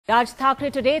Raj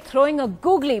Thackeray today throwing a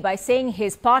googly by saying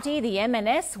his party, the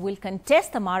MNS, will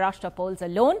contest the Maharashtra polls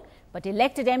alone, but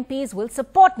elected MPs will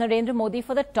support Narendra Modi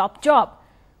for the top job.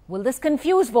 Will this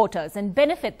confuse voters and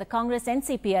benefit the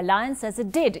Congress-NCP alliance as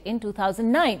it did in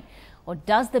 2009? Or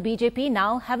does the BJP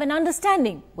now have an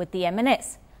understanding with the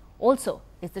MNS? Also,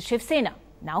 is the Shiv Sena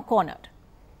now cornered?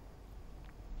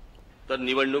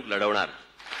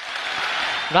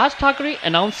 Raj Thackeray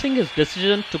announcing his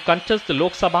decision to contest the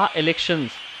Lok Sabha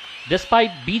elections, despite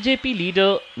BJP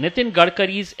leader Nitin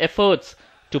Gadkari's efforts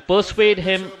to persuade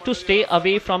him to stay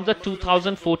away from the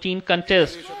 2014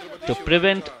 contest to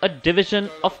prevent a division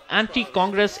of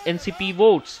anti-Congress NCP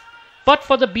votes. But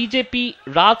for the BJP,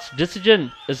 Raj's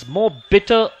decision is more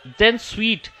bitter than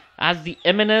sweet, as the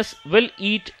MNS will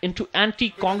eat into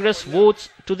anti-Congress votes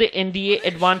to the NDA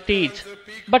advantage.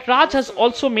 But Raj has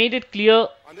also made it clear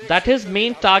that his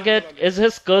main target is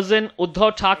his cousin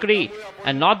Uddhav Thackeray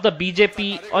and not the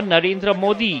BJP or Narendra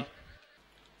Modi.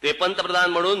 ते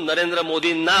पंतप्रधान म्हणून नरेंद्र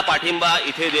मोदींना पाठिंबा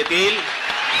इथे देतील.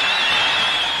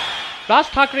 Raj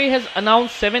Thackeray has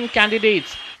announced 7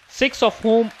 candidates, 6 of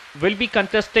whom will be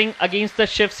contesting against the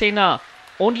Shiv Sena,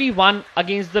 only one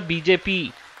against the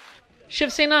BJP.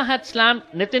 Shiv Sena had slammed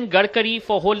Nitin Gadkari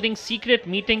for holding secret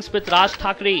meetings with Raj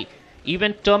Thackeray,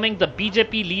 even terming the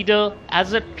BJP leader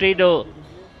as a traitor.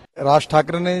 Raj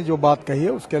Thackeray ने जो बात कही है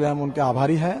उसके लिए हम उनके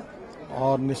आभारी हैं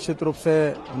और निश्चित रूप से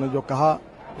उन्होंने जो कहा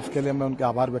उसके लिए मैं उनके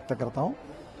आभार व्यक्त करता हूं।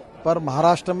 पर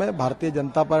महाराष्ट्र में भारतीय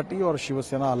जनता पार्टी और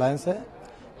शिवसेना अलायंस है,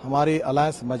 हमारी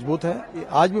अलायंस मजबूत है।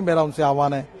 आज भी मेरा उनसे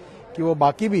आह्वान है कि वो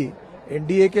बाकी भी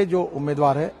एनडीए के जो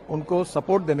उम्मीदवार है उनको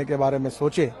सपोर्ट देने के बारे में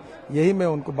सोचे, यही मैं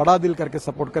उनको बड़ा दिल करके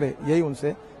सपोर्ट करे, यही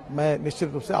उनसे मैं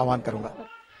निश्चित रूप से आह्वान करूंगा।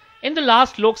 In the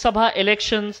last Lok Sabha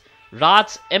elections,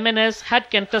 Raj's MNS had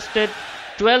contested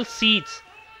 12 seats,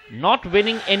 not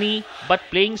winning any but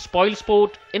playing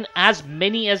spoilsport in as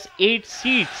many as 8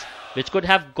 seats, which could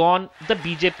have gone the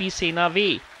BJP Sena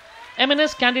way.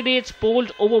 MNS candidates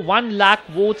polled over 1 lakh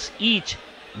votes each,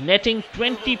 netting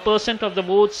 20% of the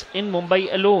votes in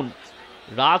Mumbai alone.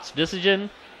 Raj's decision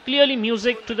clearly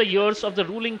music to the ears of the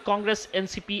ruling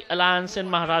Congress-NCP alliance in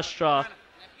Maharashtra.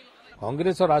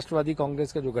 Congress और राष्ट्रवादी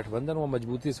कांग्रेस का जो गठबंधन वो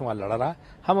मजबूती से वहां लड़ रहा है,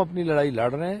 हम अपनी लड़ाई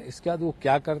लड़ रहे हैं। इसके बाद वो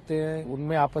क्या करते हैं,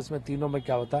 उनमें आपस में तीनों में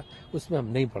क्या होता है, उसमें हम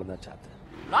नहीं पड़ना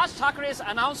चाहते। Raj Thackeray's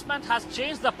announcement has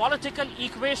changed the political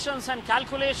equations and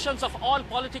calculations of all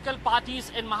political parties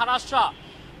in Maharashtra.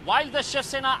 While the Shiv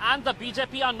Sena and the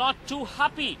BJP are not too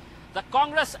happy, the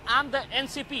Congress and the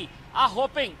NCP are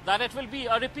hoping that it will be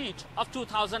a repeat of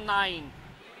 2009.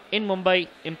 In Mumbai,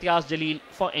 Imtiaz Jalil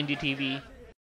for NDTV.